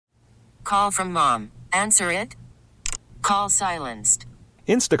call from mom. Answer it. Call silenced.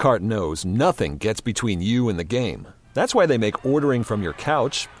 Instacart knows nothing gets between you and the game. That's why they make ordering from your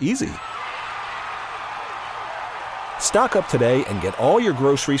couch easy. Stock up today and get all your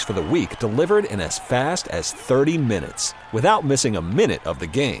groceries for the week delivered in as fast as 30 minutes without missing a minute of the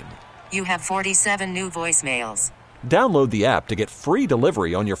game. You have 47 new voicemails. Download the app to get free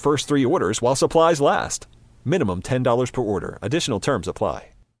delivery on your first 3 orders while supplies last. Minimum $10 per order. Additional terms apply.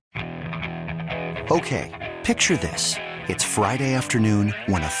 Okay, picture this. It's Friday afternoon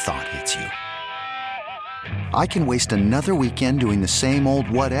when a thought hits you. I can waste another weekend doing the same old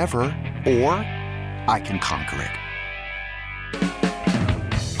whatever, or I can conquer it.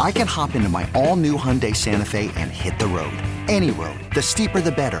 I can hop into my all-new Hyundai Santa Fe and hit the road. Any road. The steeper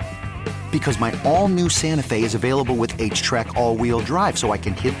the better. Because my all-new Santa Fe is available with H-Track all-wheel drive, so I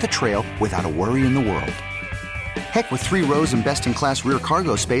can hit the trail without a worry in the world. Heck, with 3 rows and best-in-class rear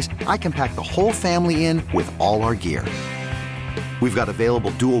cargo space, I can pack the whole family in with all our gear. We've got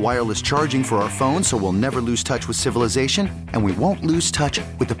available dual wireless charging for our phones, so we'll never lose touch with civilization, and we won't lose touch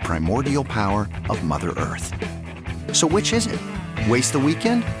with the primordial power of Mother Earth. So which is it? Waste the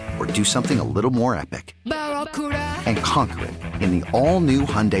weekend or do something a little more epic? And conquer it in the all-new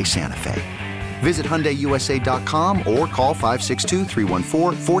Hyundai Santa Fe. Visit HyundaiUSA.com or call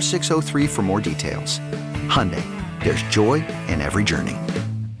 562-314-4603 for more details. Hyundai, there's joy in every journey.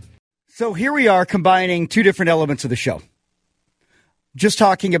 So here we are combining 2 different elements of the show. Just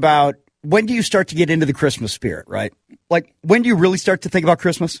talking about when do you start to get into the Christmas spirit, right? Like, when do you really start to think about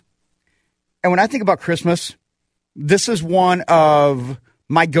Christmas? And when I think about Christmas, this is one of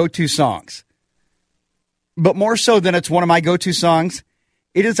my go-to songs. But more so than it's one of my go-to songs,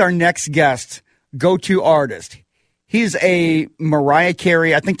 it is our next guest, go-to artist. He's a Mariah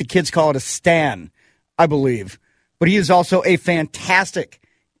Carey, I think the kids call it a stan, I believe. But he is also a fantastic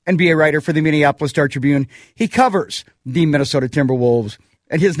NBA writer for the Minneapolis Star-Tribune. He covers the Minnesota Timberwolves,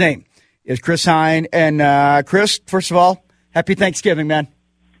 and his name is Chris Hine. And Chris, first of all, happy Thanksgiving, man.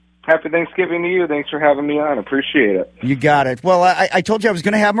 Happy Thanksgiving to you. Thanks for having me on. Appreciate it. You got it. Well, I told you I was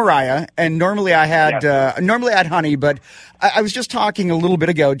going to have Mariah, and normally I had Honey, but I was just talking a little bit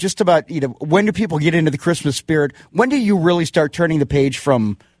ago just about when do people get into the Christmas spirit? When do you really start turning the page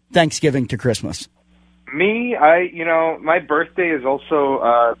from Thanksgiving to Christmas? Me, my birthday is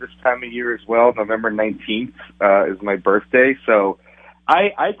also this time of year as well. November 19th is my birthday, so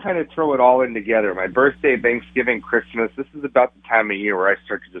I kind of throw it all in together. My birthday, Thanksgiving, Christmas, this is about the time of year where I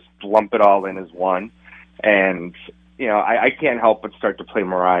start to just lump it all in as one. And, I can't help but start to play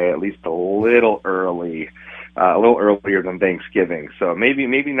Mariah at least a little earlier than Thanksgiving. So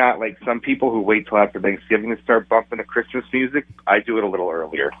maybe not like some people who wait till after Thanksgiving to start bumping the Christmas music. I do it a little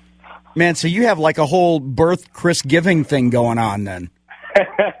earlier. Man, so you have like a whole birth Chris giving thing going on then.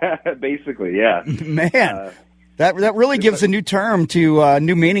 Basically, yeah. Man. That really gives a new term to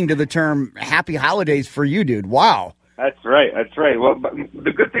new meaning to the term "Happy Holidays" for you, dude. Wow. That's right. Well, but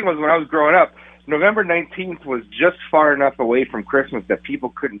the good thing was when I was growing up, November 19th was just far enough away from Christmas that people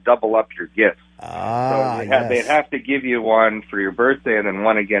couldn't double up your gifts. So they'd have to give you one for your birthday and then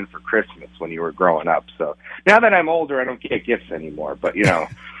one again for Christmas when you were growing up. So now that I'm older, I don't get gifts anymore. But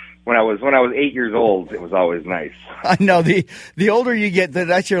when I was 8 years old, it was always nice. I know the older you get, the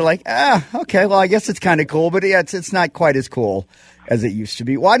nicer you're like, okay, well, I guess it's kind of cool, but yeah, it's not quite as cool as it used to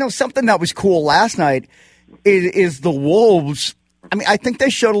be. Well, I know something that was cool last night is the Wolves. I mean, I think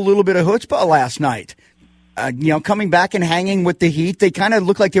they showed a little bit of chutzpah last night. Coming back and hanging with the Heat, they kind of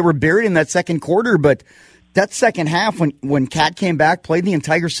looked like they were buried in that second quarter, but that second half, when Cat came back, played the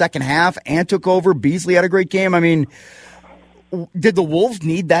entire second half and took over, Beasley had a great game. I mean, did the Wolves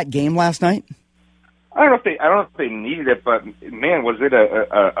need that game last night? I don't know if they needed it, but man, was it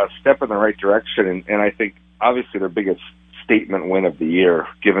a step in the right direction? And I think obviously their biggest statement win of the year,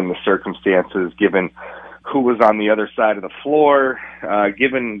 given the circumstances, given who was on the other side of the floor,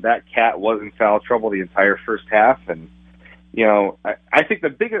 given that Cat was in foul trouble the entire first half, and I think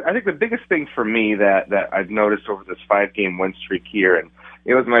the biggest thing for me that I've noticed over this 5-game win streak here, and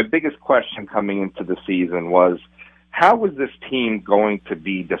it was my biggest question coming into the season was, how was this team going to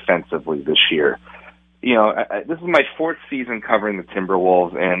be defensively this year? This is my 4th season covering the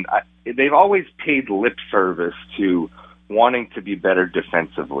Timberwolves, and they've always paid lip service to wanting to be better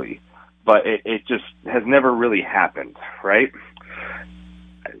defensively, but it just has never really happened, right?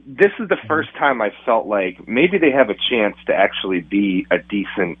 This is the first time I felt like maybe they have a chance to actually be a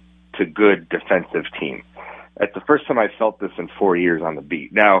decent to good defensive team. It's the first time I felt this in 4 years on the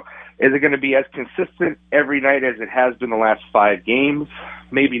beat. Now, is it going to be as consistent every night as it has been the last 5 games?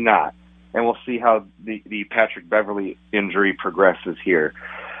 Maybe not. And we'll see how the Patrick Beverley injury progresses here.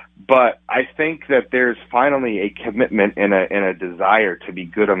 But I think that there's finally a commitment and a desire to be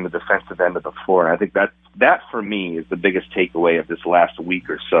good on the defensive end of the floor. And I think that for me is the biggest takeaway of this last week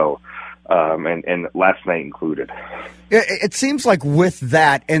or so, and last night included. It seems like with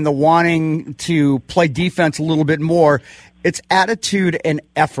that and the wanting to play defense a little bit more, its attitude and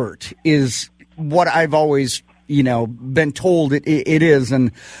effort is what I've always, been told it is.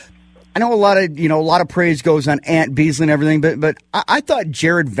 And I know a lot of praise goes on Ant Beasley and everything, but I thought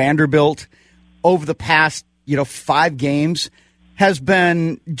Jared Vanderbilt over the past, 5 games has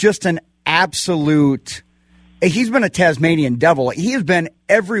been just an absolute. He's been a Tasmanian devil. He has been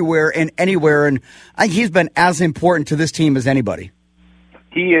everywhere and anywhere, and I think he's been as important to this team as anybody.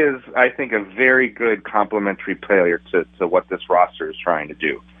 He is, I think, a very good complementary player to what this roster is trying to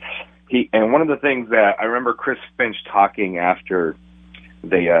do. And one of the things that I remember Chris Finch talking after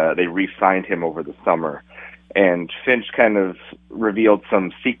they re-signed him over the summer, and Finch kind of revealed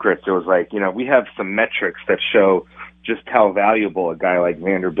some secrets. It was like, we have some metrics that show just how valuable a guy like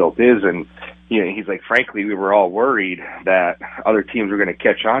Vanderbilt is, and he's like, frankly, we were all worried that other teams were going to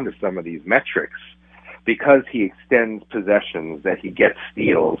catch on to some of these metrics because he extends possessions, that he gets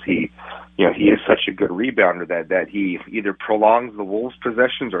steals, he is such a good rebounder that he either prolongs the Wolves'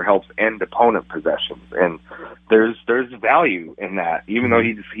 possessions or helps end opponent possessions. And there's value in that, even though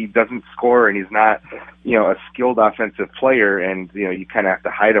he doesn't score and he's not, a skilled offensive player, and you kind of have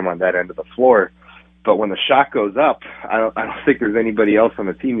to hide him on that end of the floor. But when the shot goes up, I don't think there's anybody else on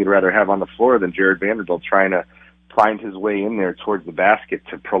the team you'd rather have on the floor than Jared Vanderbilt trying to find his way in there towards the basket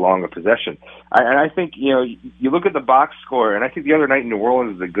to prolong a possession. And I think, you look at the box score, and I think the other night in New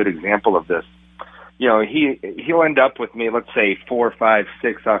Orleans is a good example of this. He'll end up with, let's say 4, 5,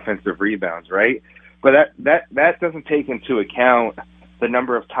 6 offensive rebounds, right? But that doesn't take into account the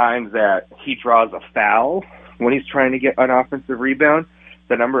number of times that he draws a foul when he's trying to get an offensive rebound,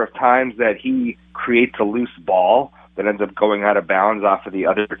 the number of times that he creates a loose ball that ends up going out of bounds off of the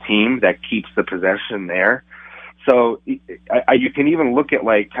other team that keeps the possession there. So you can even look at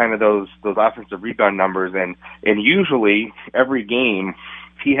like kind of those offensive rebound numbers, and usually every game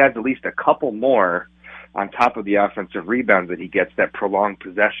he has at least a couple more on top of the offensive rebounds that he gets that prolong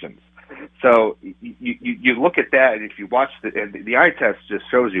possessions. So you look at that, and if you watch the eye test just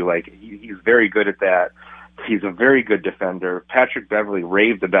shows you like he's very good at that. He's a very good defender. Patrick Beverley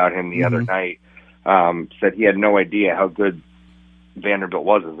raved about him the other night, said he had no idea how good Vanderbilt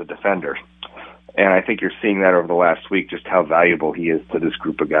was as a defender. And I think you're seeing that over the last week, just how valuable he is to this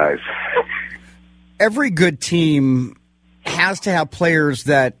group of guys. Every good team has to have players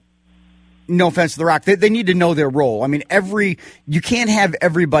that, no offense to The Rock, they need to know their role. I mean, you can't have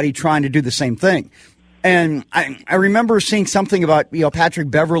everybody trying to do the same thing. And I remember seeing something about,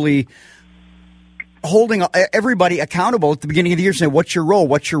 Patrick Beverley holding everybody accountable at the beginning of the year, saying, what's your role?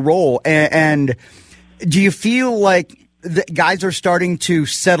 What's your role? And do you feel like the guys are starting to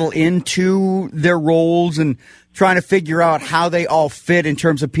settle into their roles and trying to figure out how they all fit in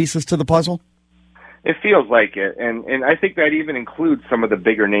terms of pieces to the puzzle? It feels like it, and I think that even includes some of the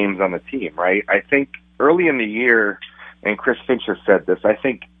bigger names on the team, right? I think early in the year, and Chris Finch has said this, I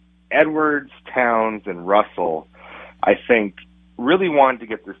think Edwards, Towns, and Russell, I think, really wanted to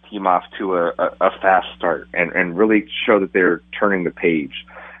get this team off to a fast start and really show that they're turning the page.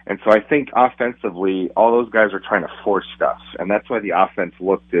 And so I think offensively, all those guys are trying to force stuff, and that's why the offense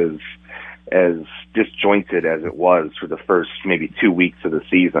looked as disjointed as it was for the first maybe 2 weeks of the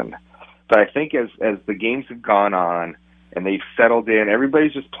season. But I think as the games have gone on and they've settled in,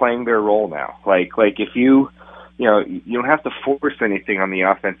 everybody's just playing their role now. Like if you don't have to force anything on the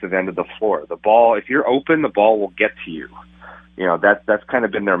offensive end of the floor. The ball, if you're open, the ball will get to you. That's kind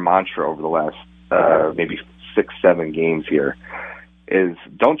of been their mantra over the last maybe 6-7 games here. Is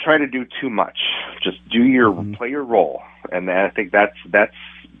don't try to do too much. Just play your role, and I think that's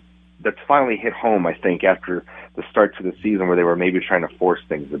finally hit home. I think after the start to the season where they were maybe trying to force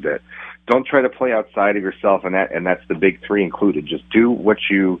things a bit. Don't try to play outside of yourself, and that's the big three included. Just do what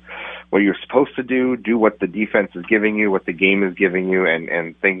you're supposed to do. Do what the defense is giving you, what the game is giving you,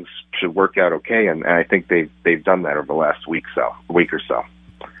 and things should work out okay. And I think they've done that over the last week or so.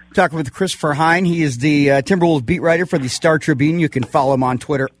 Talking with Christopher Hine. He is the Timberwolves beat writer for the Star Tribune. You can follow him on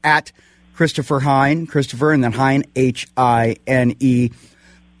Twitter at Christopher Hine, Christopher, and then Hine, Hine.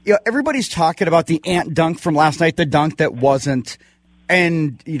 Everybody's talking about the Ant dunk from last night, the dunk that wasn't.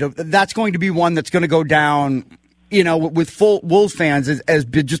 And, that's going to be one that's going to go down, with full Wolves fans as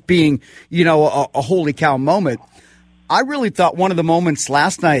just being, a holy cow moment. I really thought one of the moments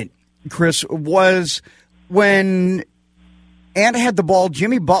last night, Chris, was when Ant had the ball.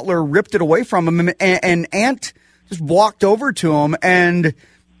 Jimmy Butler ripped it away from him, and Ant just walked over to him and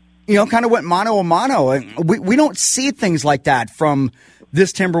kind of went mano a mano. And we don't see things like that from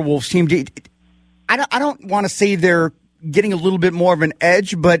this Timberwolves team. I don't want to say they're getting a little bit more of an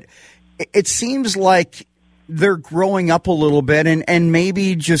edge, but it seems like they're growing up a little bit and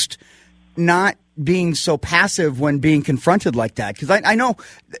maybe just not being so passive when being confronted like that. Because I know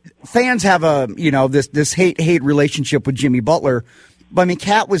fans have this hate relationship with Jimmy Butler. But I mean,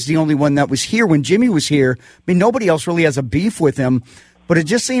 Cat was the only one that was here when Jimmy was here. I mean, nobody else really has a beef with him. But it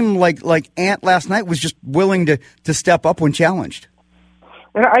just seemed like Ant last night was just willing to step up when challenged.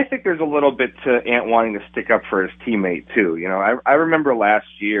 And I think there's a little bit to Ant wanting to stick up for his teammate too. I remember last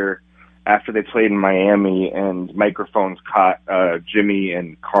year after they played in Miami and microphones caught Jimmy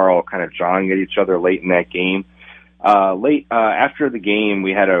and Carl kind of jawing at each other late in that game. After the game,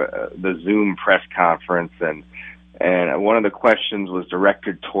 we had the Zoom press conference, and one of the questions was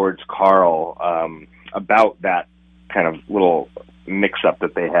directed towards Carl about that kind of little mix-up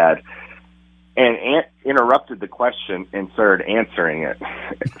that they had. And Ant interrupted the question and started answering it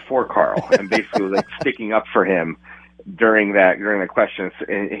for Carl, and basically was sticking up for him during the questions.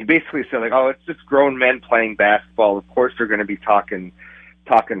 And he basically said "Oh, it's just grown men playing basketball. Of course, they're going to be talking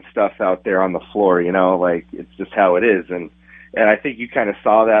stuff out there on the floor. It's just how it is." And I think you kind of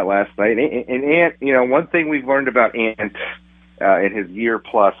saw that last night. And Ant, one thing we've learned about Ant in his year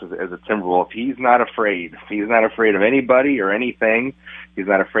plus as a Timberwolf, he's not afraid. He's not afraid of anybody or anything. He's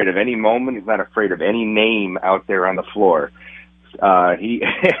not afraid of any moment. He's not afraid of any name out there on the floor. I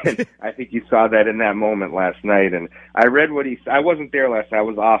think you saw that in that moment last night. And I read I wasn't there last night. I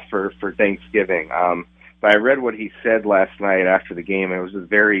was off for Thanksgiving. But I read what he said last night after the game. And it was just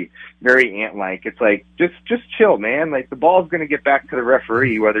very, very Ant-like. It's like, just chill, man. The ball's going to get back to the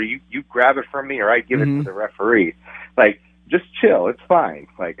referee, whether you grab it from me or I give it to the referee. Just chill. It's fine.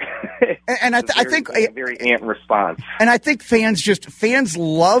 And I think a very Ant response. And I think fans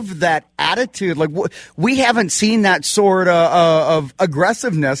love that attitude. We haven't seen that sort of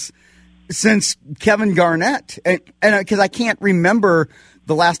aggressiveness since Kevin Garnett, and because I can't remember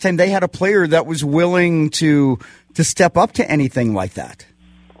the last time they had a player that was willing to step up to anything like that.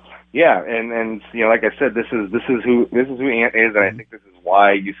 Yeah, and like I said, this is who Ant is, and I think this is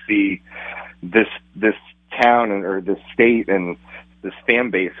why you see this town or this state and this fan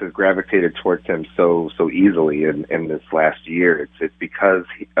base has gravitated towards him so easily in this last year. It's because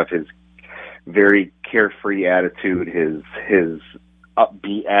of his very carefree attitude, his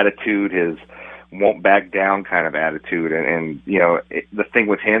upbeat attitude, his won't back down kind of attitude, and the thing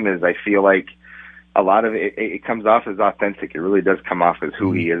with him is I feel like a lot of it comes off as authentic. It really does come off as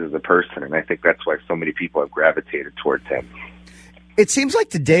who he is as a person, and I think that's why so many people have gravitated towards him. It seems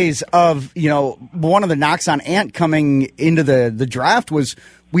like the days of, one of the knocks on Ant coming into the draft was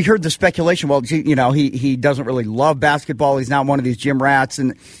we heard the speculation, he doesn't really love basketball. He's not one of these gym rats.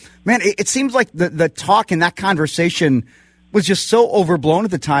 And, man, it seems like the talk in that conversation was just so overblown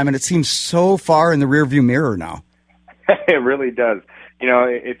at the time, and it seems so far in the rearview mirror now. It really does.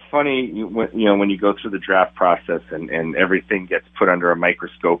 It's funny when you go through the draft process and everything gets put under a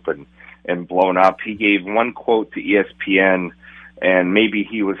microscope and blown up. He gave one quote to ESPN, and maybe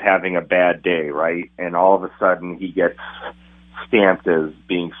he was having a bad day, right? And all of a sudden he gets stamped as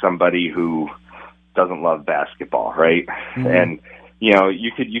being somebody who doesn't love basketball, right? Mm-hmm. And,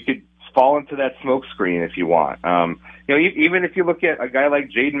 you could fall into that smoke screen if you want. Even if you look at a guy like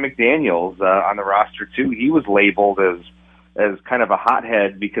Jaden McDaniels on the roster too, he was labeled as kind of a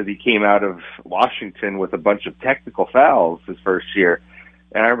hothead because he came out of Washington with a bunch of technical fouls his first year.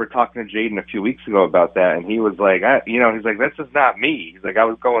 And I remember talking to Jaden a few weeks ago about that, and he was like, he's like, this is not me. He's like, I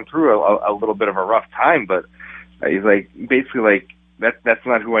was going through a little bit of a rough time, but he's like, basically like, that's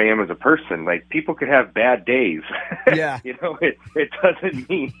not who I am as a person. Like, people could have bad days. Yeah. It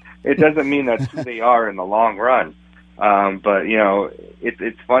doesn't mean that's who they are in the long run. But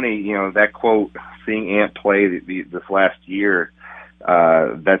it's funny, that quote, seeing Ant play this last year,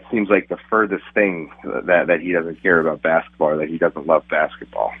 that seems like the furthest thing that he doesn't care about basketball, or that he doesn't love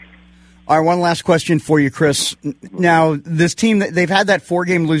basketball. All right, one last question for you, Chris. Now, this team, they've had that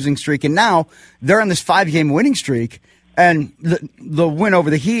 4-game losing streak, and now they're on this 5-game winning streak. And the win over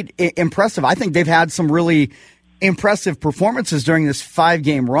the Heat, impressive. I think they've had some really impressive performances during this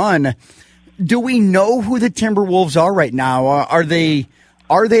 5-game run. Do we know who the Timberwolves are right now? Are they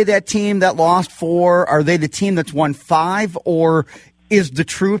that team that lost 4? Are they the team that's won 5? Or is the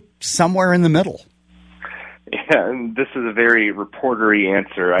truth somewhere in the middle? Yeah, and this is a very reportery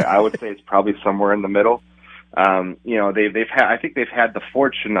answer. I would say it's probably somewhere in the middle. I think they've had the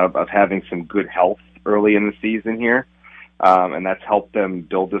fortune of having some good health early in the season here, and that's helped them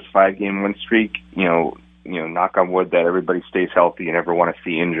build this 5-game win streak. knock on wood that everybody stays healthy. You never want to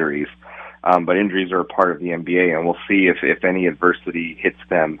see injuries. But injuries are a part of the NBA, and we'll see if any adversity hits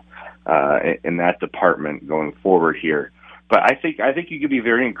them in that department going forward here. But I think you could be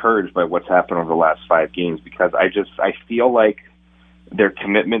very encouraged by what's happened over the last 5 games, because I feel like their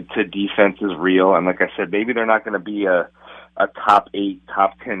commitment to defense is real. And like I said, maybe they're not going to be a top 8,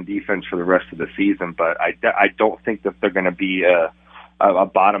 top 10 defense for the rest of the season, but I don't think that they're going to be a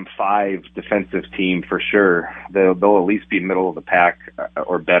bottom 5 defensive team for sure. They'll at least be middle of the pack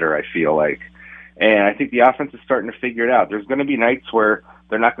or better, I feel like. And I think the offense is starting to figure it out. There's going to be nights where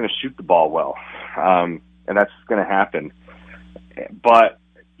they're not going to shoot the ball well, and that's going to happen. But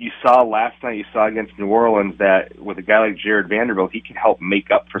you saw last night, against New Orleans, that with a guy like Jared Vanderbilt, he can help make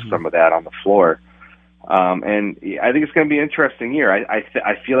up for some of that on the floor. And I think it's going to be an interesting year.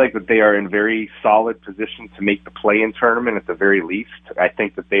 I feel like that they are in very solid position to make the play-in tournament at the very least. I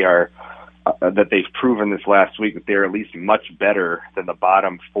think that they are that they've proven this last week that they're at least much better than the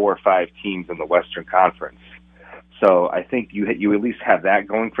bottom 4 or 5 teams in the Western Conference. So I think you at least have that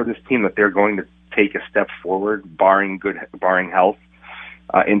going for this team, that they're going to take a step forward, barring health,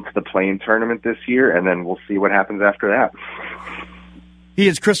 into the play-in tournament this year, and then we'll see what happens after that. He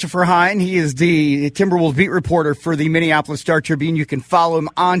is Christopher Hine. He is the Timberwolves beat reporter for the Minneapolis Star-Tribune. You can follow him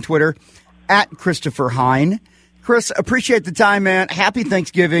on Twitter at Christopher Hine. Chris, appreciate the time, man. Happy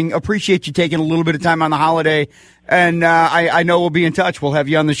Thanksgiving. Appreciate you taking a little bit of time on the holiday. And I know we'll be in touch. We'll have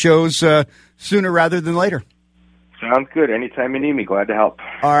you on the shows sooner rather than later. Sounds good. Anytime you need me, glad to help.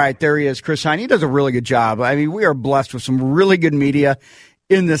 All right, there he is, Chris Hine. He does a really good job. I mean, we are blessed with some really good media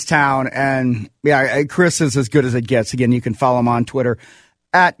in this town. And, yeah, Chris is as good as it gets. Again, you can follow him on Twitter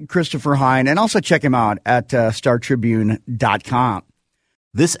at Christopher Hine, and also check him out at StarTribune.com.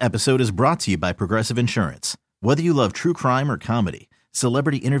 This episode is brought to you by Progressive Insurance. Whether you love true crime or comedy,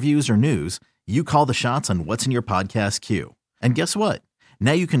 celebrity interviews or news, you call the shots on what's in your podcast queue. And guess what?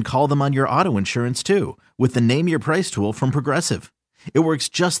 Now you can call them on your auto insurance too, with the Name Your Price tool from Progressive. It works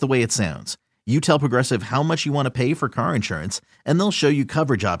just the way it sounds. You tell Progressive how much you want to pay for car insurance, and they'll show you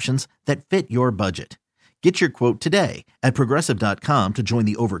coverage options that fit your budget. Get your quote today at Progressive.com to join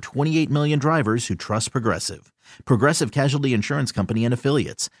the over 28 million drivers who trust Progressive. Progressive Casualty Insurance Company and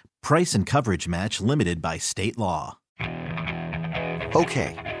Affiliates. Price and coverage match limited by state law.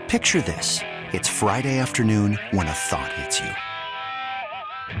 Okay, picture this. It's Friday afternoon when a thought hits you.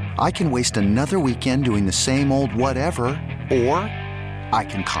 I can waste another weekend doing the same old whatever, or I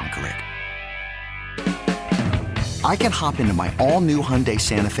can conquer it. I can hop into my all-new Hyundai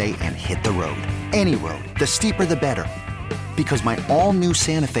Santa Fe and hit the road. Any road. The steeper, the better. Because my all-new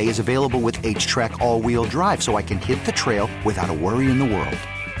Santa Fe is available with H-Track all-wheel drive, so I can hit the trail without a worry in the world.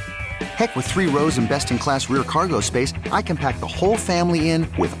 Heck, with 3 rows and best-in-class rear cargo space, I can pack the whole family in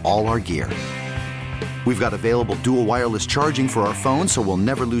with all our gear. We've got available dual wireless charging for our phones, so we'll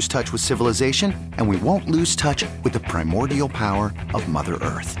never lose touch with civilization, and we won't lose touch with the primordial power of Mother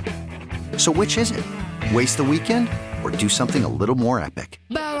Earth. So which is it? Waste the weekend or do something a little more epic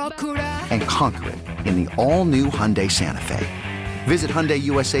and conquer it in the all-new Hyundai Santa Fe. Visit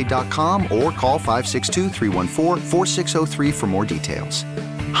HyundaiUSA.com or call 562-314-4603 for more details.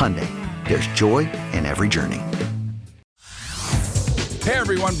 Hyundai, there's joy in every journey. Hey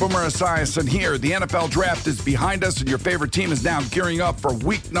everyone, Boomer Esiason here. The NFL Draft is behind us and your favorite team is now gearing up for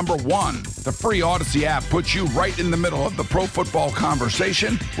week number 1. The free Odyssey app puts you right in the middle of the pro football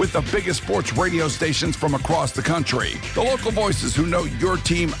conversation with the biggest sports radio stations from across the country. The local voices who know your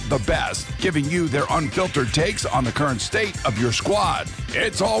team the best, giving you their unfiltered takes on the current state of your squad.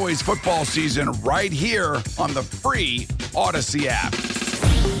 It's always football season right here on the free Odyssey app.